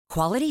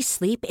Quality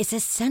sleep is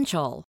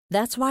essential.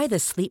 That's why the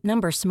Sleep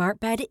Number Smart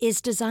Bed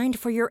is designed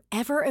for your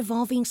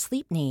ever-evolving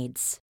sleep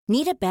needs.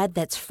 Need a bed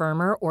that's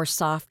firmer or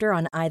softer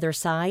on either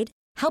side?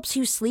 Helps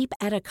you sleep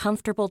at a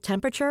comfortable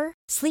temperature?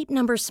 Sleep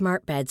Number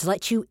Smart Beds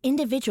let you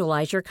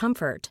individualize your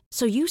comfort,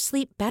 so you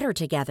sleep better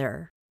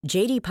together.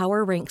 J.D.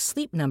 Power ranks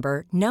Sleep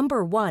Number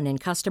number 1 in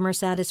customer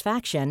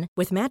satisfaction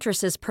with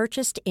mattresses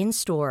purchased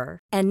in-store.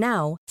 And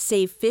now,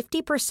 save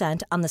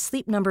 50% on the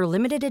Sleep Number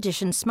Limited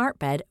Edition Smart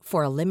Bed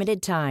for a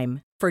limited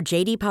time. For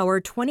J.D. Power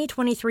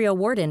 2023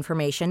 award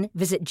information,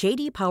 visit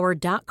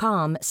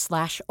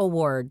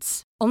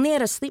jdpower.com/awards. Only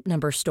at a Sleep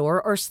Number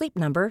store or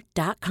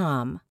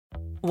sleepnumber.com.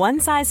 One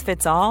size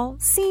fits all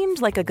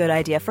seemed like a good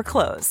idea for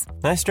clothes.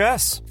 Nice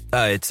dress.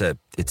 It's a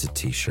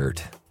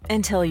t-shirt.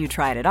 Until you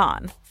tried it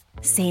on.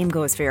 Same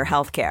goes for your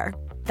healthcare.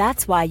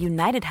 That's why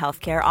United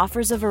Healthcare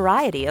offers a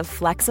variety of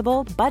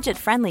flexible,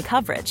 budget-friendly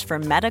coverage for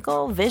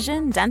medical,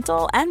 vision,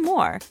 dental, and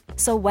more.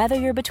 So whether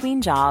you're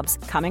between jobs,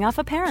 coming off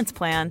a parent's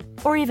plan,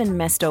 or even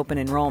missed open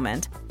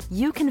enrollment,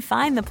 you can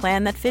find the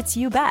plan that fits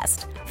you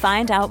best.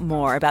 Find out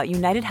more about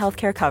United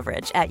Healthcare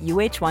coverage at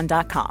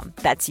uh1.com.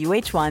 That's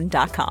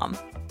uh1.com.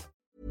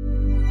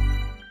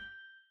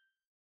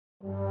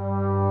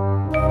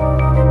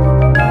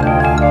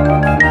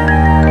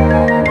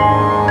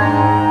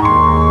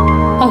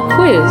 A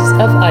quiz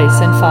of ice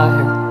and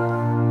fire.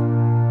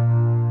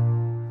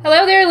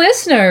 Hello there,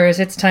 listeners.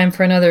 It's time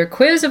for another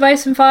quiz of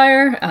ice and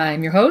fire.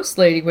 I'm your host,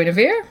 Lady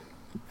Guinevere.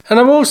 And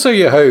I'm also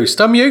your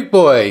host. I'm Yoke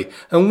Boy,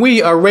 and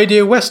we are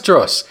Radio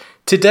Westeros.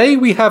 Today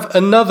we have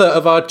another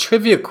of our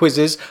trivia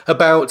quizzes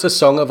about A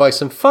Song of Ice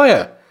and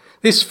Fire.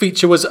 This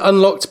feature was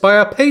unlocked by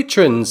our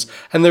patrons,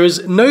 and there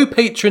is no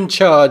patron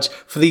charge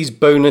for these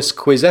bonus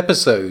quiz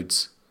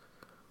episodes.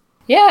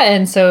 Yeah,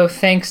 and so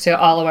thanks to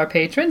all of our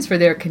patrons for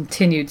their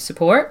continued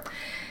support.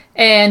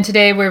 And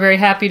today we're very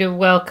happy to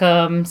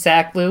welcome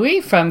Zach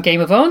Louie from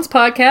Game of Thrones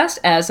podcast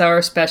as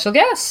our special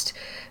guest.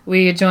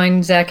 We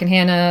joined Zach and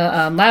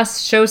Hannah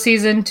last show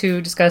season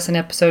to discuss an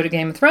episode of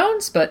Game of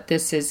Thrones, but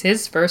this is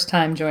his first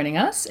time joining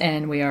us,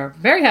 and we are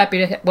very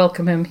happy to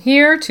welcome him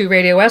here to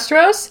Radio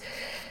Westeros.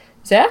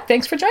 Zach,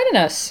 thanks for joining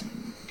us.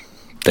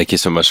 Thank you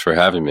so much for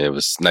having me. It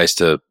was nice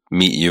to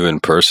meet you in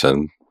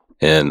person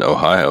in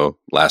Ohio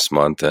last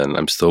month, and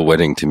I'm still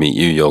waiting to meet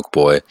you, Yoke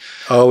Boy.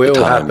 Oh,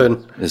 it'll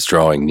happen. It's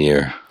drawing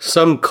near.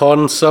 Some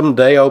con,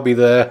 someday I'll be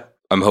there.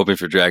 I'm hoping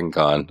for Dragon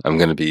Con. I'm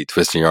going to be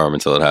twisting your arm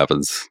until it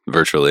happens,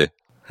 virtually.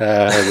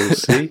 We'll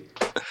see.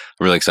 I'm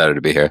really excited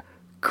to be here.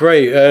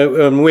 Great.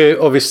 We're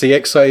obviously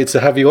excited to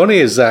have you on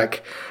here,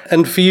 Zach.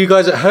 And for you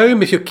guys at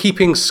home, if you're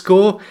keeping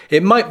score,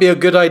 it might be a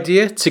good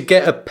idea to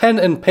get a pen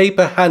and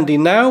paper handy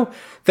now.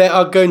 There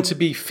are going to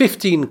be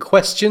 15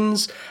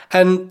 questions,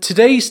 and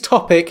today's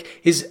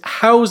topic is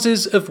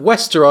Houses of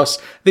Westeros.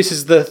 This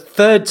is the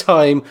third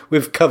time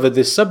we've covered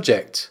this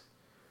subject.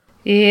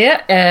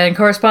 Yeah, and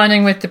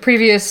corresponding with the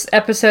previous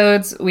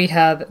episodes, we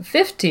have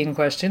 15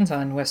 questions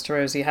on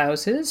Westerosi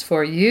houses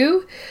for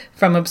you,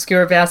 from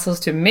obscure vassals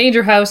to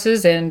major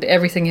houses and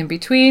everything in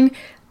between.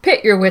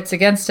 Pit your wits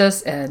against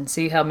us and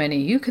see how many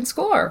you can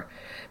score.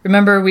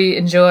 Remember, we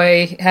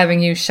enjoy having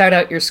you shout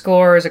out your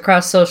scores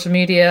across social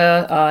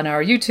media on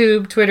our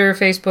YouTube, Twitter,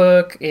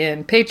 Facebook,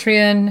 and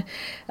Patreon.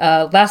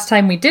 Last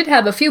time we did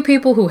have a few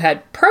people who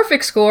had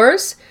perfect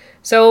scores,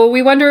 so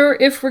we wonder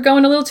if we're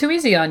going a little too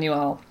easy on you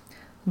all.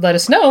 Let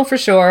us know for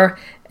sure.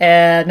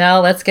 And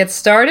now let's get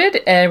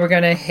started, and we're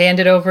going to hand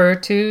it over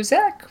to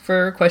Zach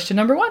for question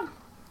number 1.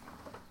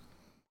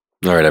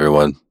 All right,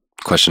 everyone.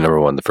 Question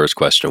number 1, the first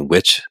question.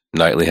 Which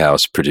knightly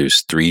house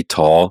produced 3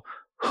 tall,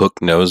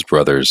 hook-nosed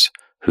brothers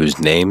whose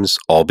names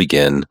all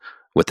begin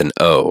with an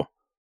O,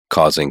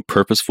 causing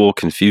purposeful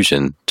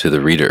confusion to the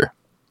reader?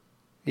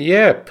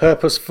 Yeah,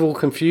 purposeful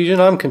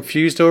confusion. I'm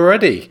confused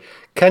already.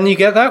 Can you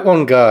get that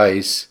one,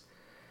 guys?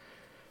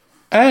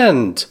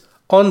 And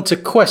on to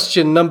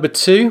question number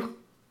 2.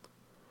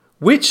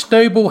 Which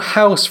noble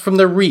house from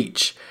the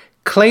Reach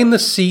claimed the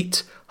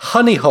seat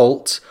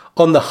Honeyholt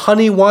on the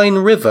Honeywine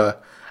River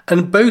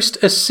and boast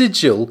a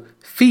sigil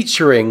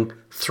featuring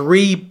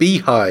 3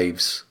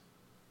 beehives?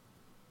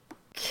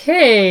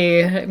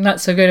 Okay, I'm not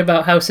so good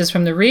about houses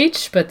from the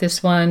Reach, but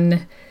this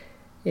one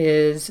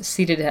is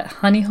seated at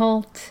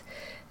Honeyholt.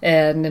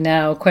 And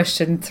now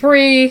question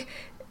 3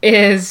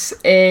 is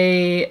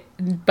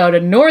about a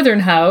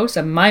northern house,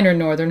 a minor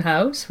northern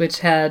house, which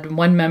had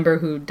one member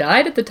who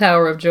died at the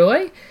Tower of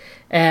Joy,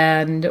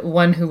 and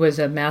one who was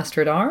a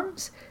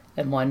master-at-arms,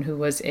 and one who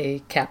was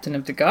a captain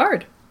of the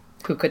guard.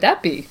 Who could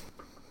that be?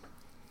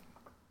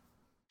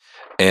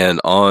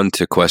 And on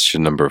to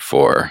question number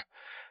 4.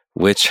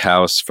 Which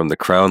house from the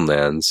Crown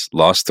Lands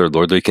lost their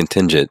lordly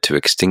contingent to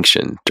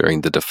extinction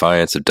during the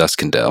Defiance of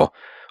Duskendale,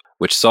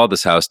 which saw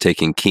this house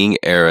taking King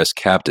Aerys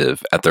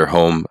captive at their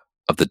home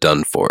of the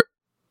Dun Fort?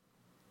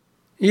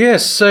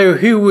 Yes, so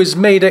who was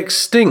made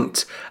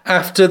extinct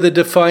after the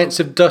Defiance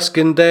of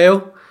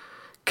Duskendale?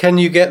 Can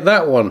you get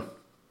that one?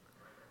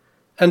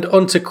 And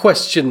on to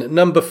question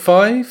number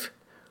 5.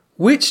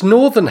 Which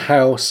northern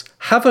house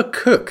have a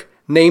cook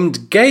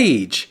named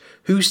Gage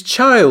whose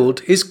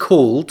child is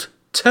called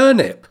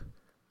Turnip?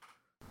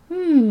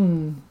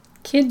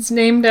 Kids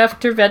named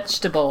after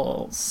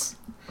vegetables.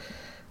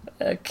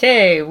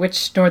 Okay,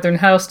 which northern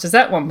house does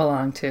that one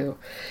belong to?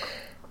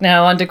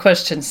 Now on to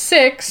question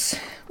 6.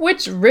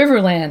 Which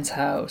Riverlands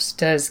house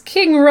does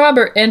King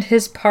Robert and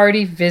his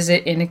party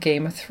visit in A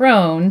Game of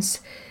Thrones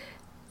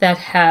that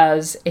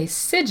has a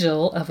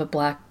sigil of a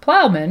black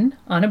plowman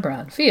on a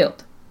brown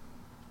field?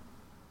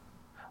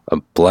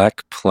 A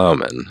black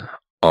plowman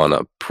on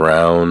a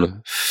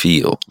brown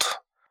field.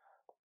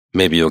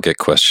 Maybe you'll get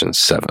question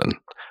 7.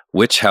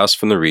 Which house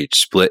from the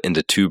Reach split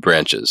into 2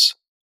 branches?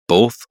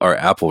 Both are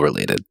apple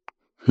related.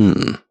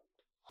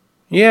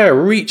 Yeah,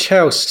 Reach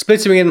House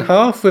splitting in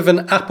half with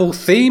an apple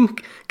theme.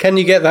 Can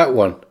you get that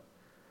one?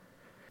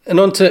 And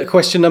on to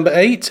question number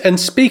 8. And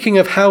speaking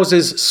of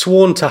houses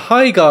sworn to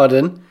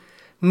Highgarden,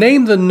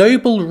 name the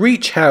noble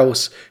Reach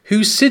House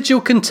whose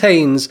sigil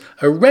contains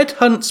a red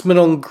huntsman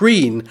on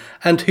green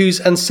and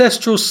whose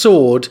ancestral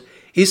sword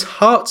is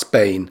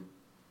Heartsbane.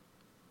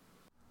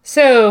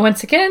 So,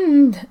 once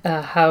again,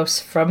 a house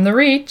from the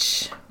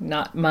Reach.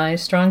 Not my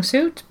strong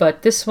suit,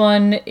 but this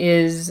one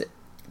is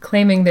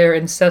claiming their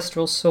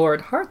ancestral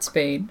sword,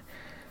 Heartsbane.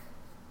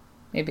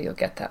 Maybe you'll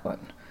get that one.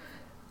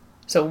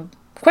 So,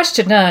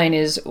 question 9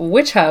 is,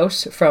 which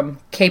house from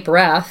Cape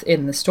Wrath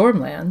in the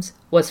Stormlands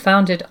was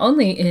founded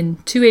only in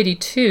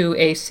 282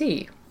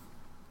 AC?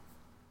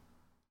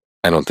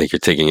 I don't think you're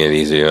taking it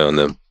easy on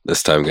them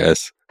this time,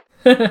 guys.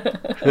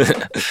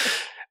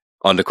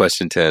 On to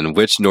question 10.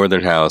 Which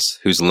northern house,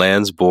 whose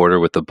lands border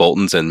with the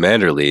Boltons and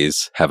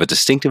Manderleys, have a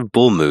distinctive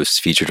bull moose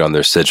featured on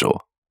their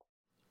sigil?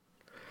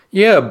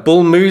 Yeah,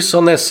 bull moose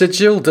on their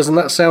sigil. Doesn't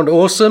that sound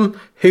awesome?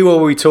 Who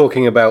are we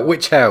talking about?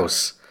 Which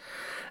house?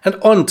 And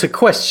on to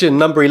question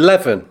number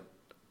 11.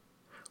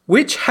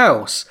 Which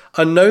house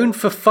are known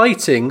for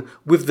fighting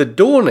with the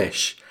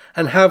Dornish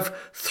and have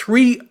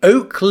 3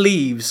 oak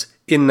leaves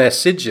in their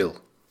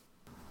sigil?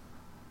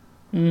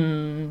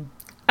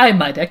 I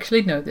might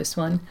actually know this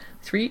one.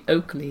 3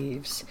 oak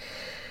leaves.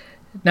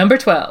 Number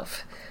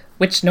 12.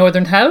 Which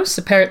northern house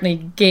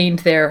apparently gained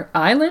their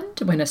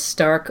island when a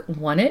Stark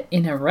won it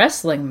in a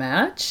wrestling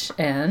match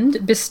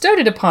and bestowed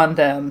it upon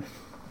them?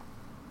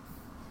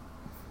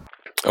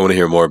 I want to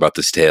hear more about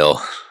this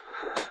tale.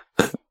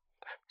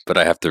 But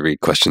I have to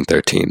read question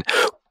 13.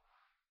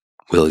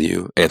 Will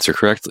you answer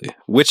correctly?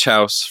 Which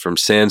house from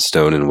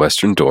Sandstone in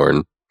Western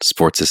Dorne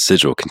sports a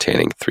sigil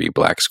containing 3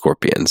 black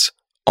scorpions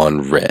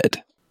on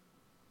red?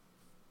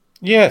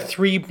 Yeah,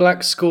 3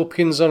 black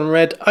scorpions on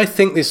red. I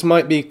think this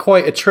might be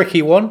quite a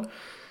tricky one.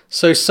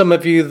 So some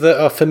of you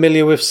that are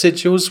familiar with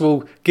sigils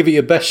will give it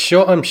your best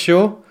shot, I'm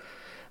sure.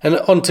 And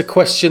on to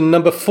question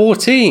number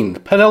 14,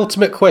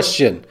 penultimate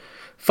question.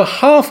 For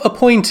half a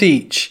point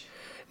each,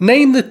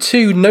 name the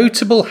 2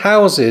 notable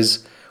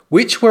houses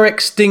which were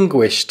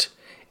extinguished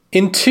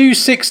in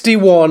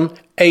 261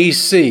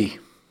 AC.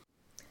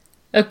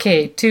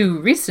 Okay, 2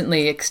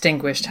 recently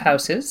extinguished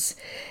houses.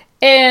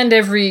 And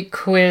every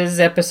quiz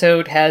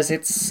episode has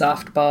its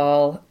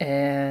softball.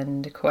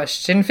 And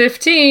question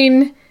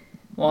 15.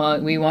 Well,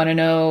 we want to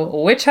know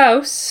which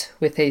house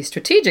with a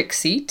strategic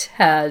seat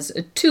has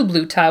 2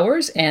 blue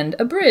towers and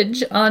a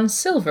bridge on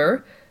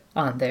silver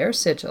on their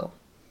sigil.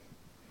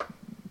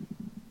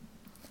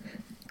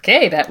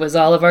 Okay, that was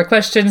all of our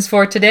questions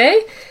for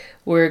today.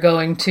 We're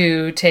going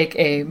to take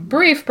a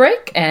brief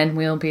break and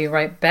we'll be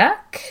right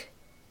back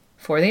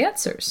for the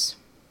answers.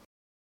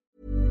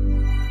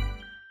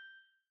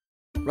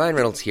 Ryan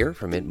Reynolds here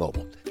from Mint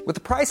Mobile. With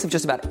the price of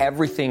just about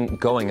everything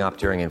going up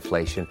during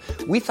inflation,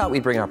 we thought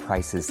we'd bring our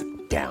prices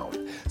down.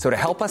 So to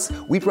help us,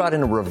 we brought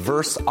in a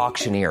reverse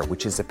auctioneer,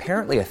 which is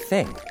apparently a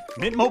thing.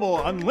 Mint Mobile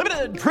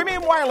Unlimited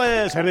Premium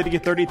Wireless. How to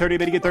get 30, 30,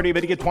 bit to get 30,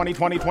 bit to get 20,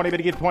 20, 20, bit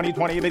to get 20,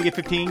 20, bit to get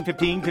 15,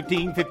 15,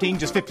 15, 15,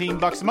 just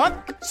 $15 a month?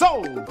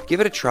 Sold!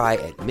 Give it a try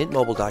at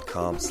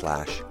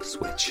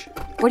mintmobile.com/switch.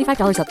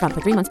 $45 up front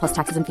for 3 months plus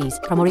taxes and fees.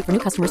 Promo rate for new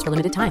customers for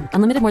limited time.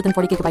 Unlimited more than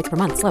 40 gigabytes per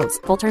month. Slows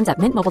full terms at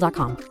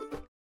mintmobile.com.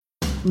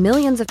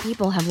 Millions of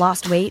people have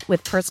lost weight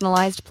with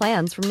personalized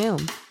plans from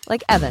Noom.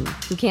 Like Evan,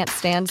 who can't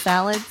stand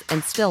salads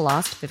and still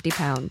lost 50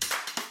 pounds.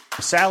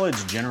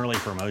 Salads generally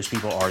for most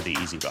people are the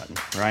easy button,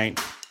 right?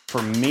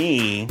 For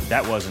me,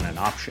 that wasn't an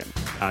option.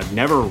 I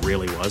never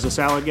really was a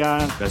salad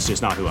guy. That's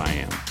just not who I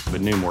am.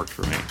 But Noom worked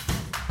for me.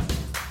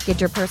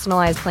 Get your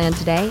personalized plan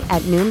today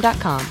at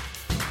Noom.com.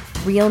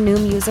 Real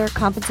Noom user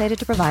compensated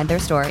to provide their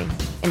story.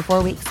 In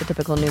 4 weeks, the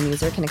typical Noom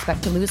user can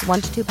expect to lose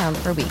 1 to 2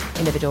 pounds per week.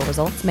 Individual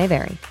results may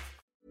vary.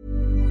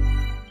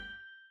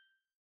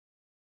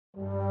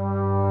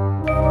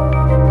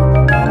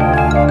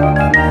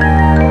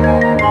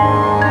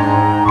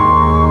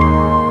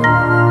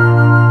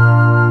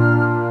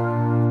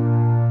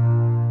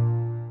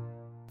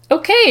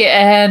 Okay,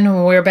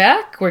 and we're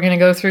back. We're going to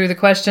go through the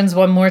questions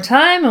one more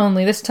time,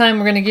 only this time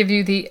we're going to give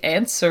you the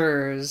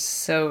answers.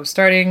 So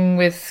starting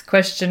with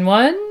question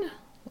 1,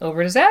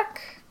 over to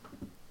Zach.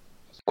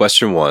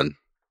 Question 1.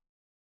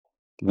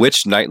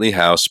 Which knightly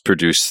house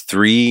produced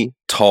 3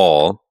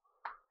 tall,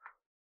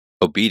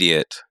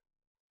 obedient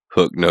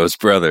hook-nosed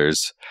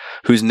brothers,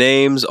 whose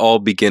names all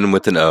begin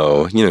with an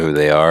O. You know who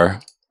they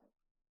are.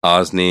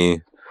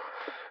 Osney,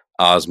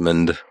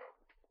 Osmond,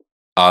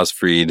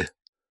 Osfried.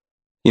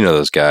 You know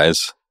those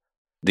guys.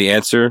 The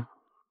answer?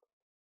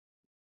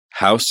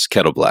 House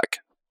Kettleblack.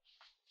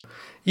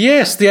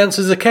 Yes, the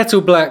answer is the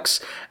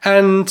Kettleblacks.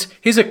 And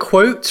here's a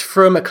quote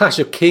from A Clash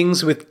of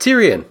Kings with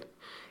Tyrion.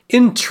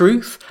 In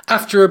truth,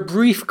 after a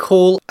brief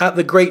call at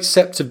the Great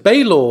Sept of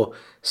Baelor,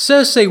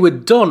 Cersei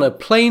would don a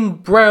plain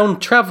brown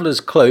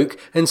traveller's cloak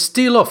and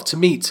steal off to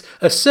meet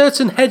a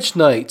certain hedge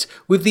knight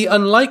with the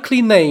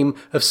unlikely name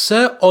of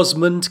Sir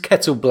Osmond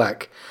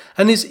Kettleblack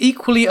and his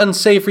equally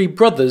unsavoury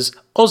brothers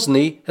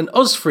Osney and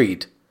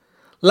Osfried.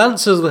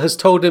 Lancel has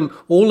told him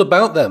all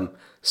about them.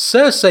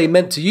 Cersei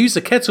meant to use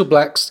the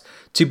Kettleblacks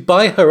to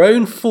buy her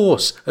own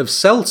force of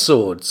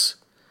sellswords.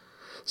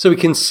 So we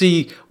can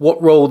see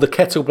what role the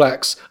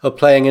Kettleblacks are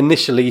playing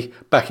initially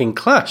back in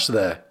Clash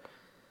there.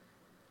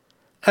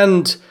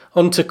 And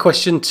on to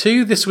question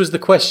 2. This was the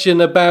question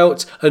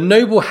about a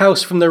noble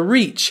house from the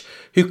Reach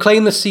who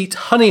claim the seat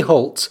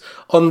Honeyholt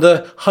on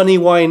the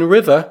Honeywine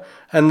River,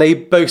 and they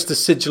boast a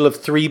sigil of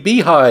 3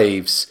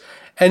 beehives.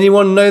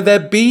 Anyone know their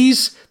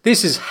bees?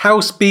 This is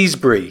House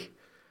Beesbury.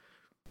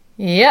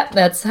 Yep,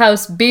 that's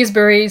House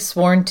Beesbury,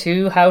 sworn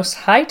to House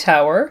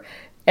Hightower.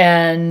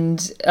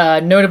 And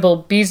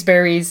notable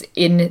Beesburys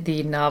in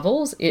the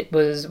novels. It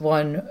was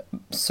one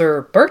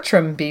Sir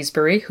Bertram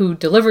Beesbury who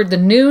delivered the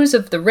news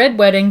of the Red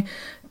Wedding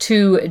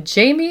to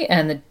Jaime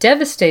and the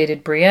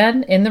devastated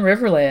Brienne in the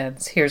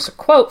Riverlands. Here's a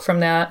quote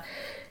from that.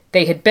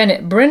 They had been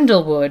at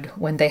Brindlewood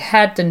when they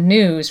had the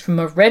news from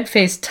a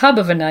red-faced tub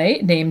of a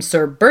knight named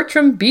Sir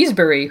Bertram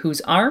Beesbury, whose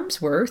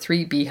arms were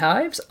 3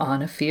 beehives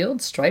on a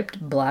field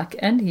striped black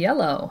and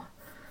yellow.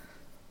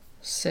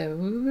 So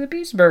the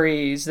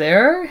Beesburys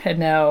there. And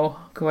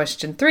now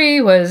question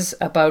 3 was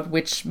about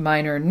which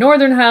minor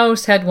northern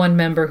house had one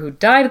member who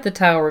died at the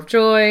Tower of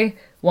Joy,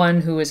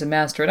 one who was a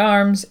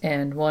master-at-arms,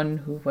 and one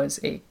who was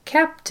a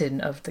captain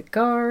of the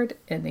guard.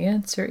 And the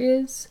answer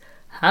is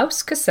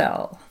House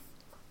Cassel.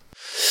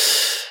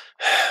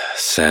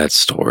 Sad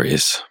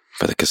stories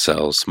for the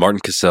Cassels.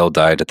 Martin Cassel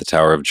died at the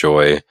Tower of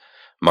Joy.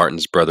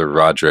 Martin's brother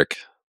Roderick,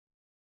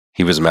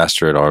 he was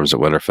master-at-arms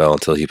at Winterfell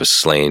until he was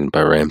slain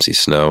by Ramsay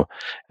Snow.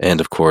 And,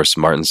 of course,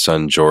 Martin's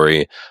son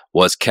Jory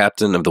was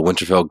captain of the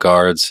Winterfell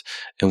Guards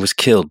and was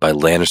killed by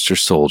Lannister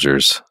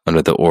soldiers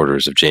under the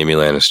orders of Jaime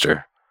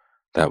Lannister.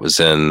 That was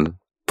in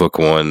Book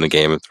 1 of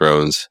Game of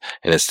Thrones,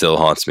 and it still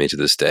haunts me to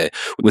this day.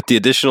 With the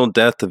additional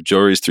death of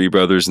Jory's 3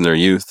 brothers in their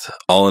youth,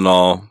 all in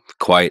all,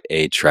 quite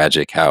a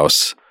tragic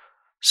house.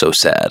 So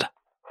sad.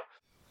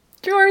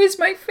 Jory's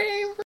my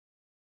favorite.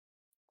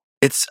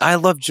 I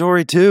love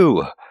Jory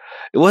too.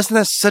 It wasn't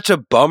that such a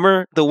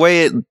bummer the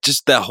way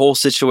that whole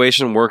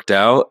situation worked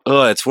out.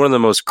 It's one of the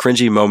most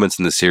cringy moments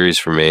in the series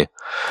for me.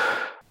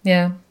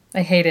 Yeah,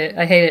 I hate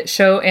it.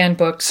 Show and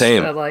books.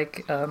 Same.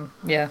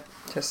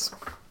 Horse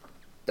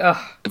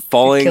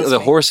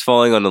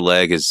falling on the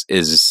leg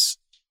is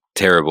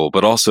terrible,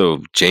 but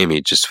also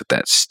Jaime just with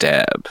that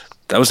stab.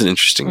 That was an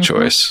interesting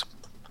choice.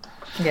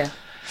 Yeah.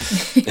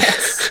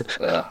 Yes.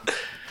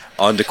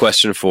 On to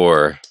question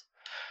 4.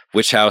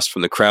 Which house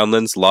from the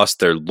Crownlands lost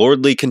their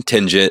lordly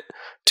contingent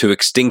to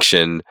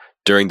extinction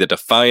during the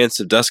Defiance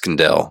of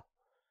Duskendale?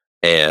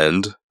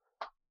 And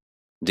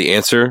the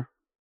answer,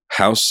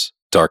 House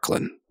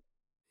Darklyn.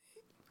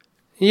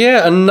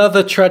 Yeah,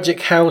 another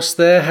tragic house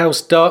there,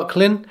 House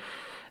Darklyn.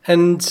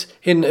 And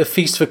in A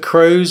Feast for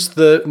Crows,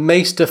 the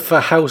Maester for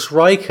House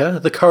Riker,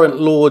 the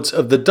current lords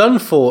of the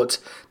Dunfort,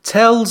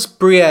 tells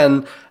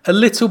Brienne a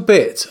little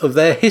bit of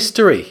their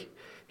history.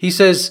 He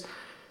says,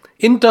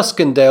 in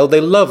Duskendale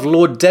they love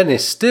Lord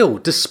Dennis still,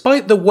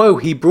 despite the woe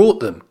he brought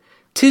them.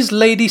 'Tis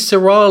Lady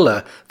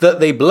Sarala that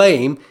they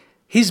blame,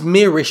 his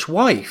Myrish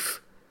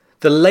wife.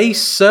 The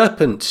Lace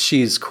Serpent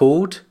she is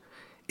called.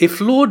 If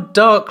Lord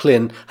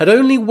Darklyn had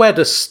only wed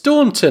a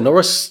Staunton or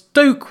a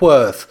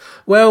Stokeworth,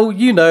 well,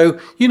 you know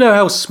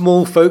how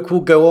small folk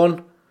will go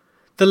on.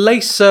 The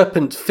Lace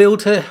Serpent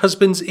filled her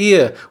husband's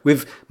ear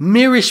with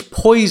Myrish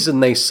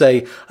poison, they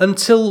say,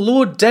 until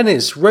Lord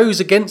Dennis rose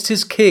against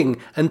his king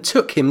and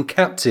took him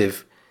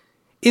captive.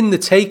 In the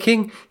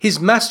taking, his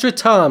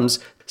master-at-arms,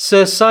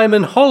 Sir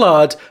Simon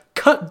Hollard,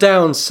 cut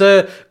down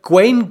Sir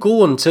Gawain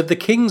Gaunt of the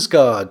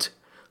Kingsguard.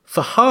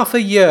 For half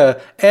a year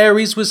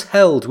Ares was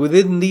held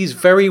within these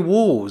very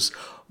walls,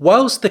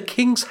 whilst the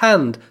king's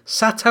hand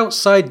sat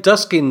outside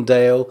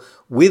Duskendale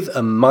with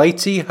a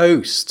mighty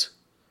host.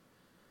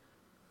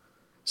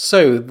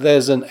 So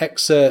there's an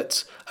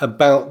excerpt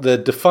about the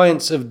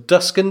Defiance of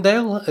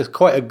Duskendale. It's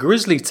quite a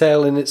grisly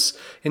tale in its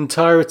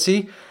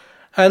entirety.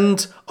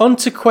 And on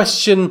to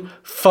question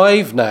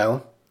 5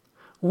 now.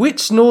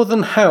 Which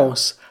northern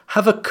house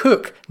have a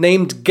cook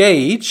named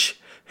Gage,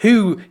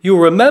 who, you'll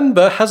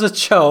remember, has a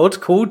child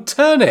called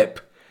Turnip?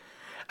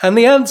 And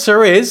the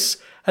answer is,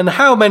 and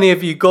how many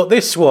of you got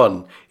this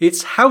one?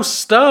 It's House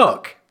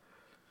Stark.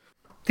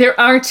 There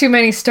are too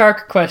many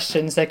Stark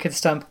questions that could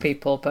stump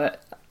people,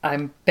 but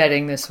I'm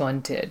betting this one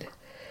did.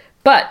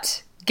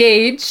 But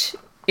Gage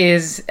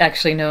is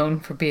actually known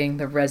for being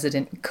the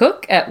resident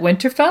cook at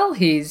Winterfell.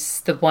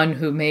 He's the one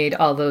who made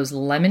all those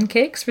lemon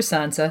cakes for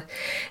Sansa.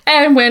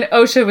 And when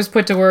Osha was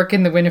put to work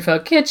in the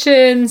Winterfell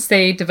kitchens,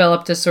 they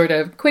developed a sort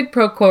of quid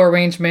pro quo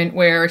arrangement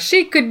where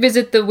she could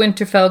visit the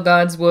Winterfell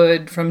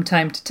Godswood from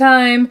time to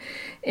time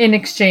in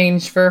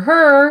exchange for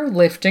her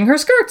lifting her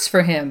skirts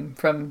for him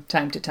from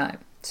time to time.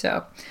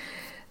 So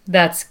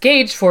that's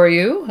Gage for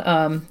you.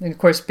 And of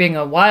course, being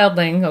a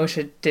wildling,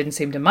 Osha didn't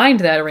seem to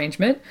mind that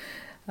arrangement.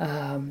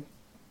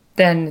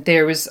 Then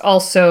there was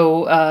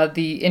also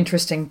the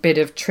interesting bit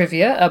of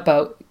trivia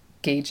about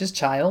Gage's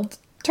child,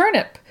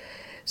 Turnip.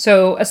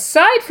 So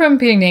aside from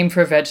being named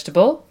for a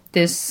vegetable,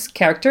 this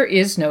character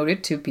is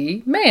noted to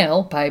be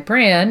male by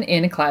Bran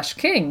in A Clash of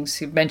Kings.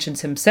 He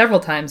mentions him several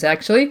times,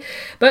 actually.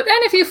 But then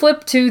if you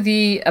flip to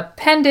the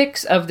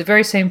appendix of the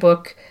very same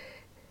book,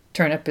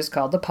 Turnip is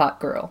called the pot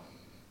girl.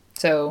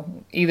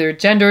 So either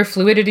gender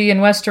fluidity in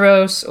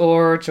Westeros,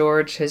 or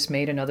George has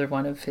made another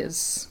one of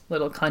his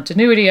little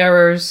continuity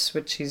errors,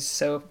 which he's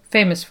so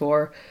famous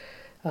for.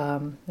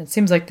 It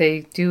seems like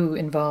they do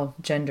involve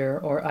gender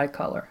or eye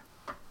color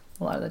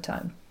a lot of the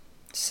time.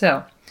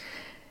 So,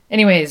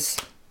 anyways,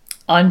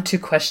 on to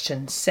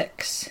question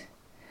 6.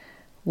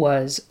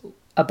 Was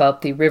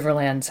about the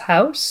Riverlands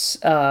house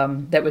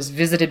that was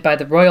visited by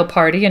the royal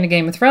party in A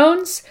Game of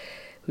Thrones,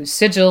 whose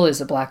sigil is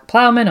a black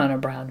plowman on a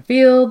brown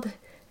field.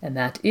 And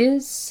that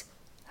is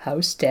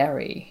House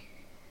Darry.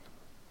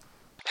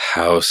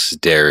 House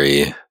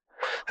Darry.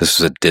 This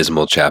was a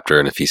dismal chapter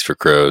in A Feast for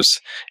Crows.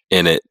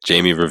 In it,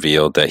 Jaime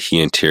revealed that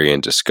he and Tyrion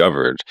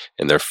discovered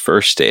in their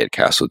first stay at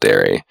Castle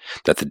Darry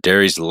that the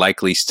Darrys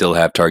likely still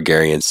have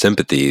Targaryen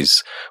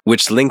sympathies,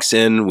 which links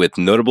in with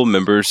notable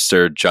members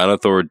Sir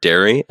Jonathor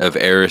Darry of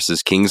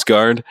Aerys'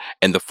 Kingsguard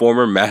and the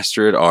former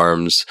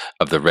Master-at-Arms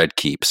of the Red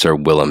Keep, Sir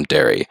Willem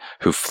Darry,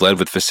 who fled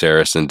with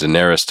Viserys and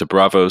Daenerys to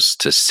Braavos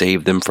to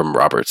save them from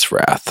Robert's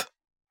wrath.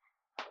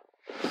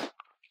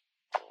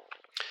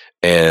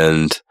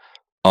 And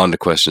on to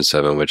question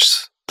 7,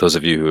 which those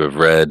of you who have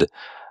read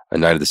A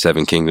Knight of the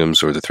Seven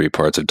Kingdoms or the 3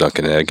 parts of Dunk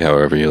and Egg,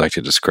 however you like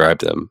to describe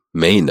them,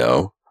 may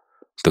know.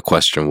 The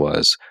question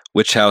was,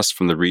 which house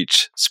from the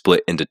Reach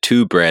split into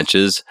 2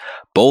 branches?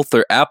 Both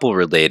are apple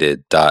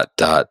related, ... The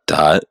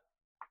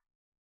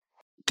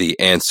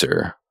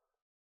answer,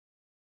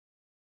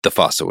 the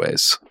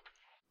Fossaways.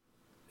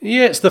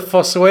 Yeah, it's the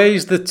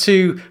Fossaways, the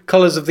 2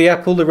 colours of the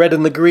apple, the red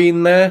and the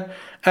green there.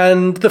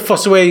 And the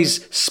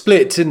Fossaways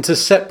split into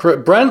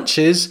separate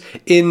branches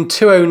in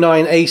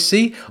 209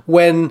 AC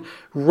when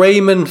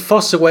Raymond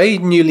Fossaway,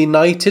 newly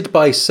knighted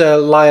by Sir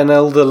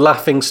Lionel the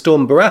Laughing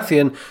Storm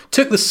Baratheon,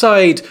 took the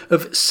side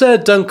of Sir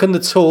Duncan the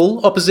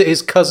Tall opposite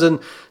his cousin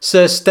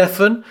Sir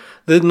Stephen,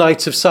 the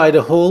Knight of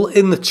Cider Hall,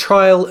 in the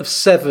Trial of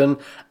 7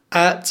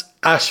 at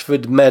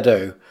Ashford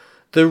Meadow.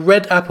 The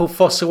red apple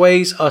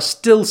Fossaways are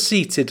still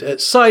seated at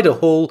Cider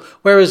Hall,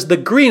 whereas the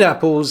green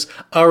apples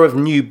are of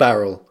New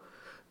Barrel.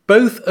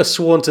 Both are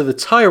sworn to the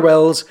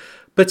Tyrells,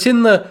 but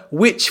in the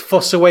which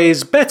Fossaway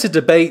is better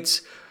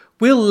debate,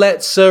 we'll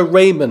let Sir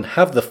Raymond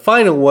have the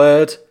final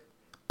word.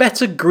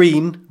 Better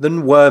green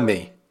than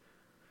wormy.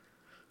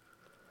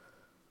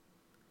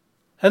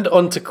 And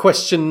on to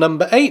question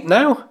number 8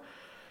 now.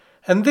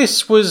 And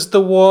this was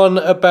the one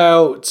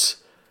about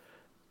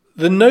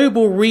the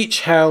noble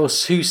Reach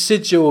house whose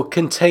sigil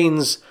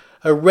contains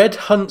a red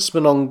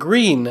huntsman on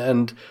green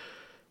and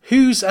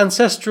whose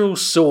ancestral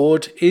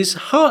sword is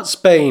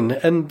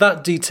Heartsbane, and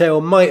that detail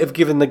might have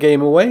given the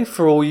game away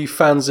for all you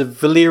fans of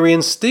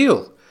Valyrian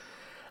Steel.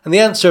 And the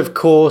answer, of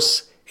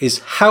course, is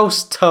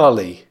House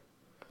Tarly.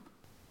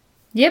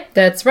 Yep,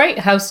 that's right.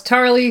 House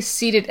Tarly,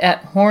 seated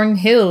at Horn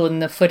Hill in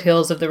the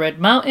foothills of the Red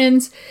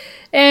Mountains.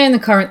 And the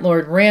current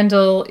Lord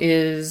Randall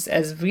is,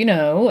 as we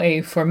know,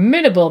 a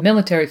formidable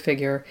military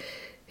figure.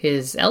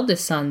 His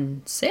eldest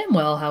son,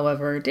 Samwell,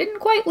 however,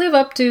 didn't quite live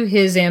up to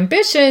his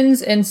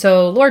ambitions, and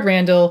so Lord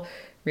Randall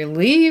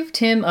relieved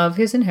him of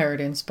his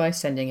inheritance by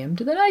sending him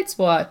to the Night's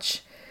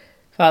Watch.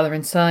 Father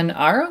and son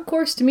are on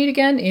course to meet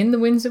again in the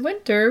Winds of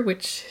Winter,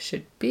 which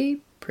should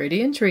be pretty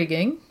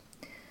intriguing.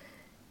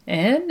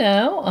 And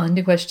now, on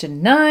to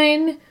question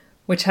 9.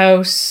 Which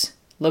house,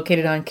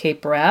 located on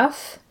Cape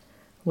Wrath,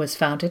 was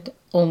founded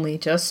only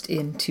just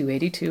in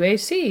 282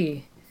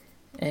 AC?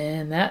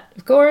 And that,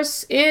 of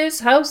course,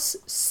 is House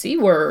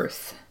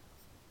Seaworth.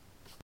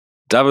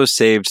 Davos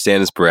saved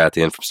Stannis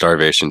Baratheon from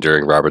starvation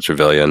during Robert's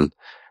Rebellion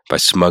by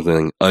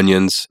smuggling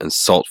onions and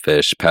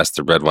saltfish past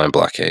the Red Wine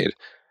blockade.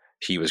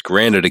 He was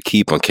granted a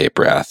keep on Cape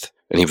Wrath,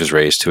 and he was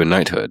raised to a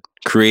knighthood,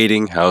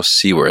 creating House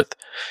Seaworth.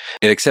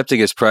 In accepting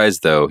his prize,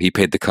 though, he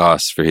paid the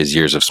cost for his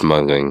years of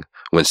smuggling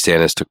when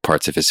Stannis took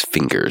parts of his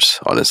fingers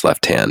on his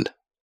left hand.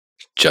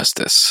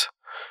 Justice.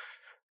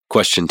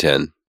 Question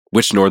 10.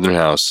 Which northern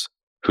house,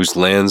 whose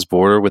lands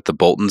border with the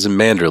Boltons and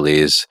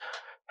Manderleys,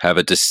 have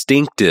a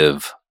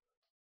distinctive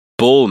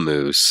bull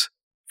moose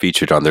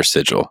featured on their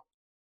sigil?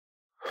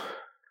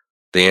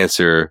 The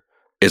answer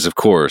is, of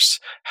course,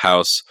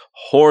 House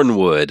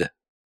Hornwood.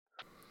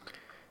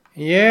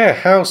 Yeah,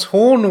 House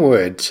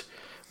Hornwood,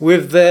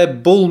 with their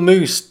bull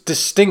moose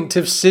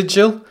distinctive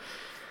sigil.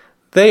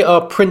 They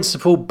are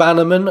principal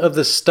bannermen of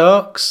the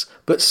Starks,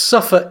 but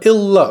suffer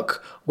ill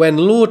luck when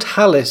Lord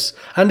Hallis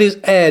and his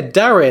heir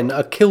Darin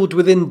are killed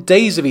within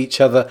days of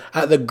each other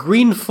at the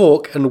Green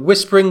Fork and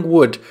Whispering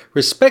Wood,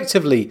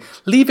 respectively,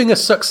 leaving a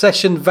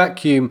succession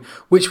vacuum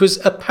which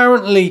was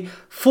apparently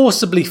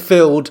forcibly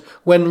filled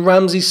when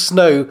Ramsay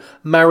Snow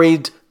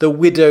married the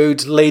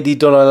widowed Lady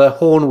Donnella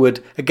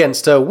Hornwood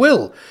against her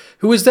will,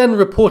 who was then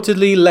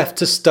reportedly left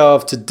to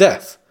starve to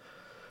death.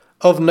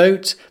 Of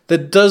note, there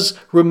does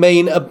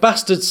remain a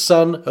bastard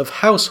son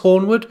of House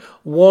Hornwood,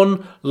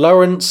 one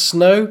Lawrence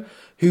Snow,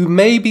 who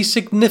may be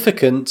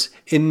significant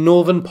in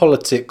northern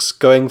politics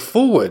going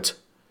forward.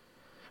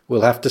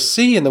 We'll have to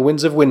see in the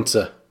Winds of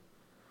Winter.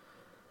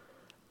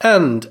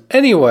 And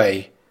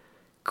anyway,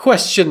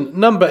 question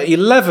number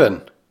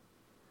 11.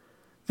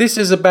 This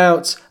is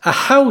about a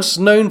house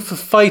known for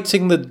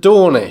fighting the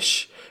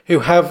Dornish,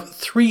 who have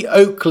 3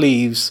 oak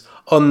leaves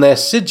on their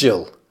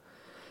sigil.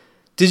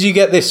 Did you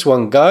get this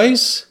one,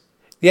 guys?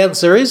 The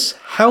answer is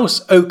House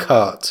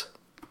Oakhart.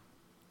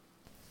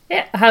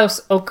 Yeah,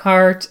 House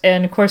Oakhart,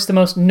 and of course the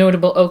most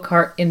notable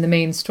Oakhart in the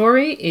main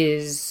story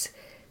is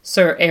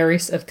Sir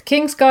Aerys of the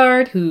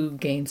Kingsguard, who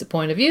gains a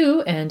point of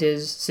view and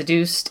is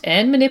seduced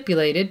and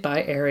manipulated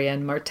by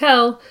Arianne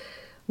Martell.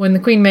 When the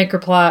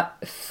Queenmaker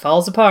plot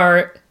falls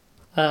apart,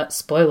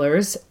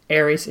 spoilers,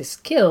 Aerys is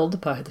killed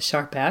by the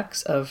sharp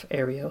axe of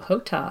Areo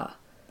Hotah.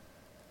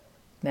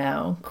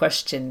 Now,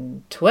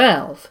 question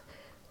 12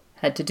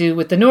 had to do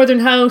with the Northern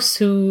House,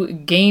 who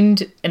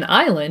gained an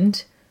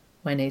island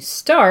when a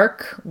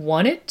Stark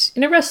won it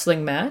in a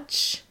wrestling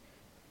match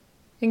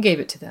and gave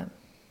it to them.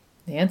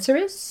 The answer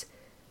is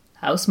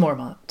House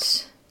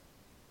Mormont.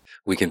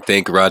 We can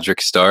thank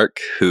Roderick Stark,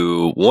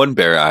 who won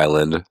Bear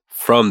Island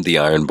from the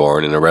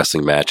Ironborn in a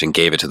wrestling match and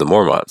gave it to the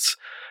Mormonts.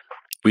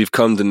 We've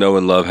come to know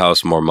and love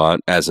House Mormont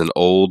as an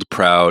old,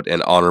 proud,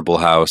 and honorable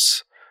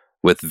house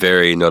with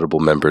very notable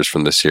members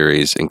from the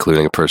series,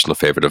 including a personal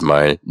favorite of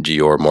mine,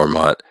 Jeor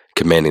Mormont,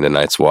 commanding the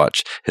Night's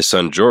Watch, his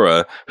son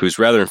Jorah, who's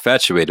rather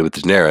infatuated with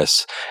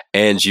Daenerys,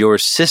 and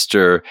Jeor's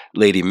sister,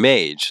 Lady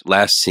Mage,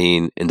 last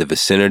seen in the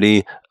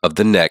vicinity of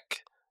the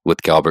Neck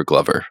with Galbert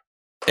Glover.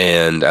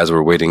 And as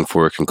we're waiting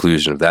for a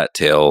conclusion of that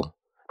tale,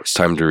 it's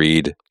time to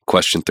read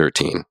question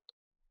 13.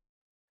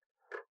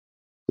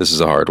 This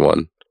is a hard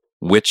one.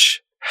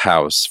 Which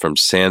house from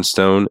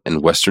Sandstone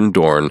and Western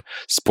Dorne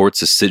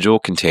sports a sigil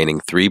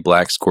containing 3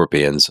 black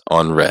scorpions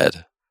on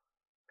red?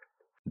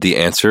 The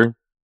answer?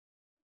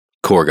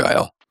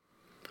 Corgyle.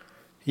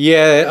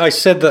 Yeah, I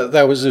said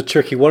that was a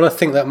tricky one. I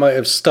think that might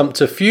have stumped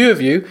a few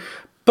of you.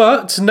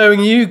 But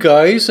knowing you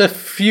guys, a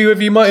few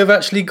of you might have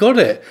actually got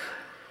it.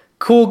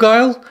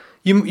 Corgyle,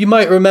 you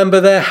might remember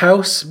their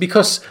house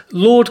because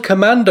Lord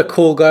Commander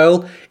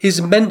Corgyle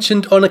is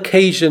mentioned on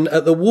occasion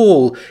at the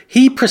Wall.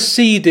 He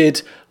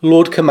preceded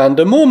Lord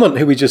Commander Mormont,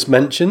 who we just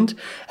mentioned,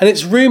 and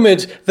it's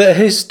rumoured that a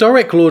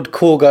historic Lord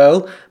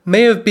Corgyle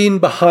may have been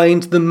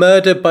behind the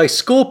murder by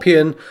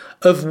Scorpion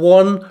of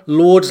one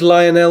Lord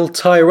Lionel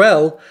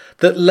Tyrell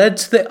that led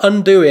to the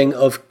undoing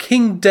of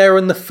King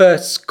Daeron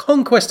I's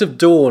conquest of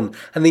Dorne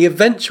and the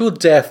eventual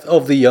death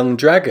of the young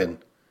dragon.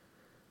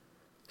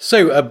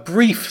 So, a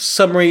brief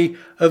summary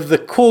of the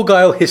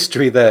Corgyle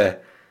history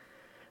there.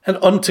 And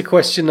on to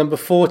question number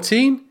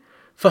 14.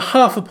 For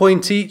half a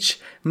point each,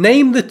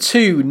 name the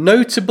 2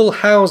 notable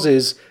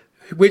houses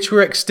which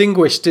were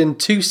extinguished in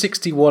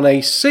 261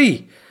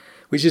 AC,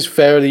 which is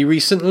fairly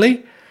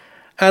recently.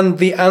 And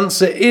the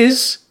answer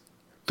is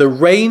the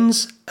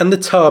Reynes and the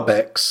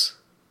Tarbecks.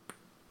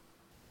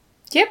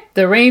 Yep,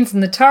 the Reynes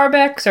and the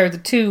Tarbecks are the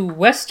 2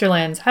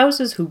 Westerlands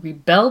houses who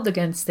rebelled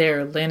against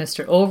their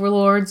Lannister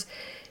overlords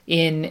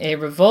in a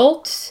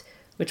revolt,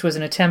 which was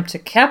an attempt to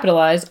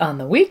capitalize on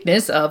the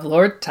weakness of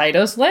Lord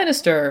Tytos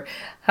Lannister.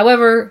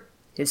 However,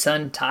 his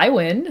son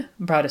Tywin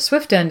brought a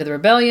swift end to the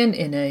rebellion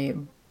in a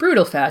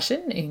brutal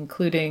fashion,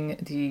 including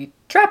the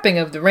trapping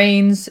of the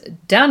Reynes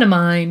down a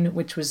mine,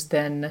 which was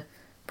then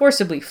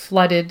forcibly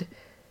flooded,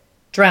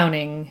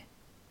 drowning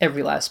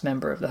every last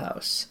member of the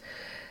house.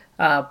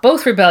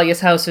 Both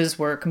rebellious houses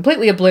were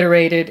completely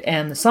obliterated,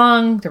 and the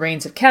song, The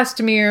Rains of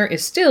Castamere,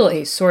 is still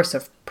a source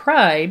of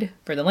pride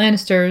for the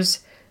Lannisters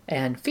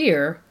and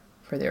fear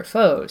for their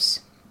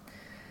foes.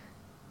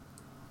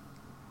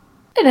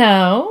 And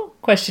now,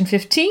 question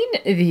 15,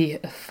 the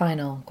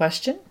final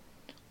question.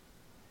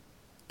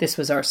 This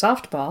was our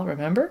softball,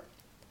 remember?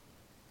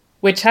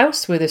 Which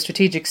house with a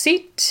strategic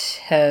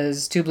seat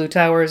has 2 blue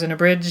towers and a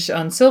bridge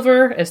on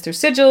silver as their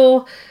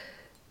sigil?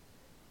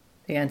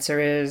 The answer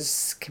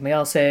is, can we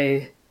all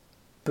say,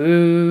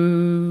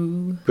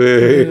 boo?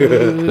 Boo.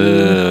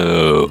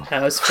 Boo.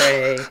 House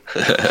Frey.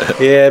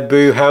 Yeah,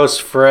 boo House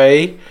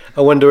Frey.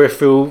 I wonder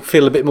if we'll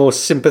feel a bit more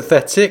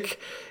sympathetic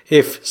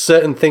if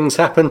certain things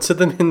happen to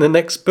them in the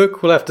next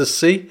book. We'll have to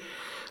see.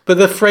 But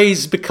the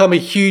Freys become a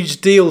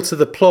huge deal to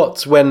the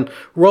plot when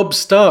Robb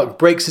Stark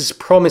breaks his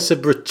promise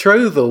of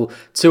betrothal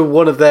to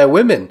one of their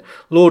women.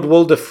 Lord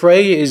Walder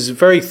Frey is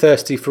very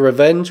thirsty for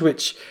revenge,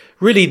 which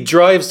really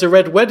drives the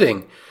Red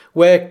Wedding.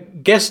 where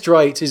guest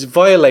right is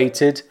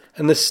violated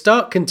and the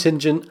Stark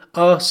contingent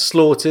are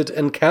slaughtered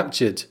and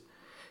captured.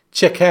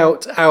 Check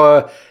out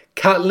our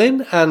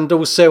Catelyn and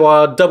also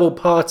our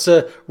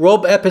double-parter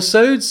Robb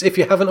episodes, if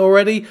you haven't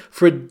already,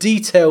 for a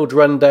detailed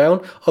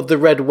rundown of the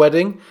Red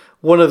Wedding,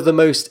 one of the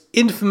most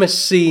infamous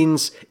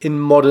scenes in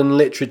modern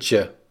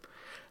literature.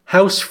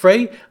 House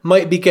Frey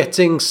might be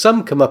getting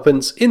some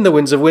comeuppance in The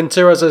Winds of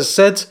Winter, as I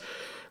said,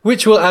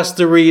 which will ask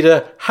the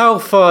reader, how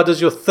far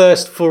does your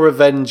thirst for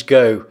revenge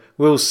go?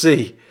 We'll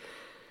see.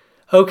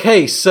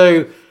 Okay,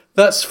 so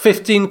that's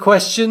 15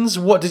 questions.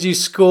 What did you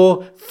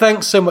score?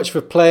 Thanks so much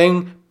for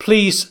playing.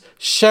 Please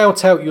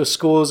shout out your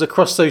scores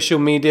across social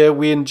media.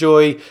 We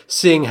enjoy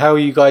seeing how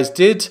you guys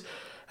did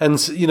and,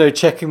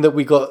 checking that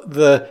we got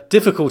the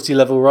difficulty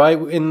level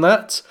right in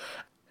that.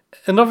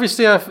 And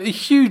obviously, a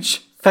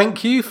huge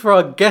thank you for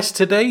our guest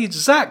today,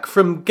 Zach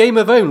from Game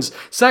of Owns.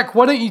 Zach,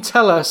 why don't you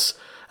tell us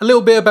a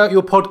little bit about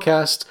your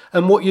podcast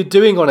and what you're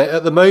doing on it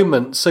at the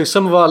moment so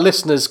some of our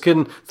listeners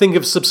can think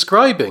of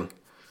subscribing?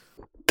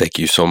 Thank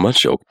you so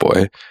much, Oak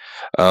Boy.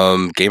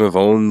 Game of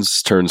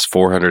Owns turns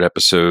 400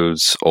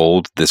 episodes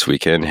old this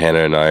weekend.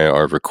 Hannah and I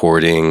are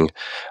recording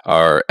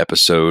our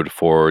episode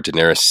for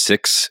Daenerys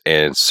 6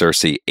 and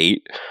Cersei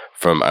 8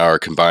 from our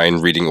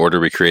combined reading order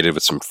we created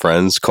with some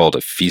friends called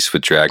A Feast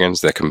with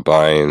Dragons that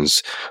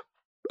combines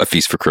A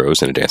Feast for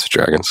Crows and A Dance with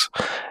Dragons.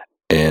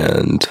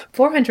 And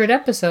 400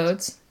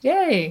 episodes.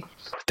 Yay.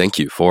 Thank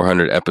you.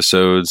 400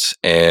 episodes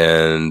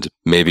and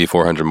maybe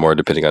 400 more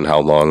depending on how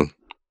long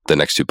the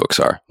next two books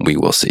are. We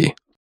will see.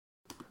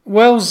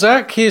 Well,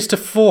 Zach, here's to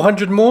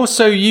 400 more.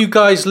 So you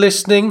guys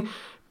listening,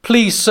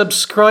 please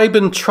subscribe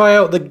and try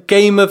out the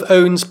Game of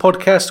Owns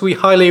podcast. We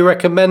highly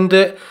recommend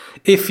it.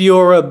 If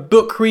you're a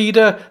book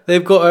reader,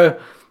 they've got a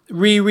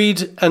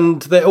reread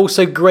and they're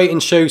also great in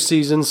show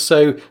seasons.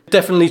 So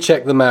definitely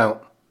check them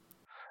out.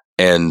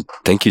 And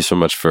thank you so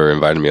much for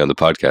inviting me on the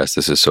podcast.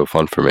 This is so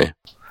fun for me.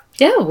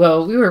 Yeah,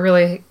 well, we were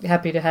really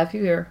happy to have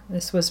you here.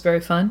 This was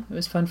very fun. It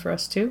was fun for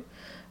us too.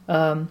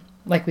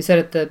 Like we said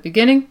at the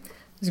beginning,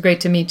 it was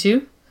great to meet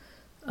you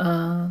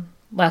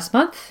last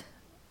month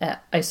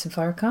at Ice and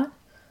Fire Con.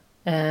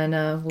 And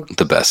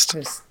the best. It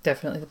was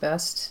definitely the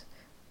best.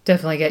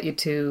 Definitely get you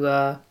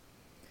to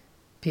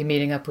be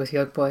meeting up with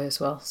Yolk Boy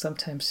as well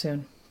sometime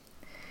soon.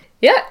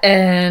 Yeah,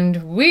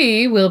 and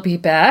we will be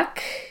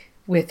back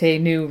with a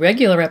new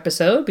regular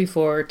episode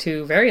before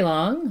too very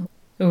long.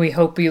 We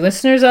hope you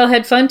listeners all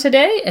had fun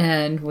today,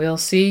 and we'll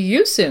see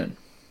you soon.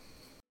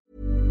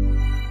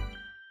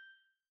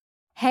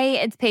 Hey,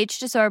 it's Paige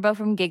DeSorbo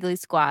from Giggly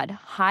Squad.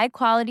 High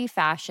quality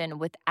fashion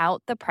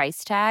without the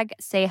price tag.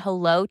 Say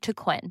hello to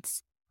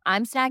Quince.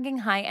 I'm snagging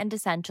high-end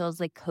essentials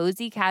like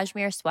cozy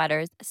cashmere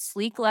sweaters,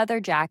 sleek leather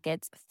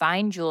jackets,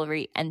 fine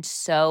jewelry, and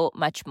so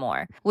much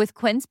more. With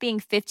Quince being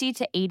 50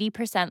 to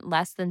 80%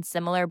 less than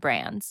similar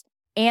brands.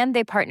 And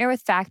they partner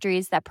with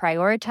factories that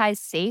prioritize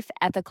safe,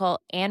 ethical,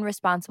 and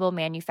responsible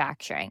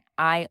manufacturing.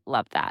 I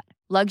love that.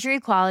 Luxury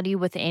quality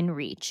within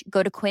reach.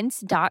 Go to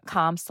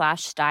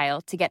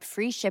quince.com/style to get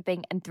free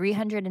shipping and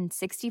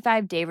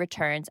 365-day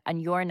returns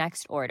on your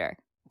next order.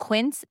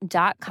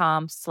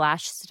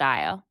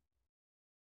 Quince.com/style.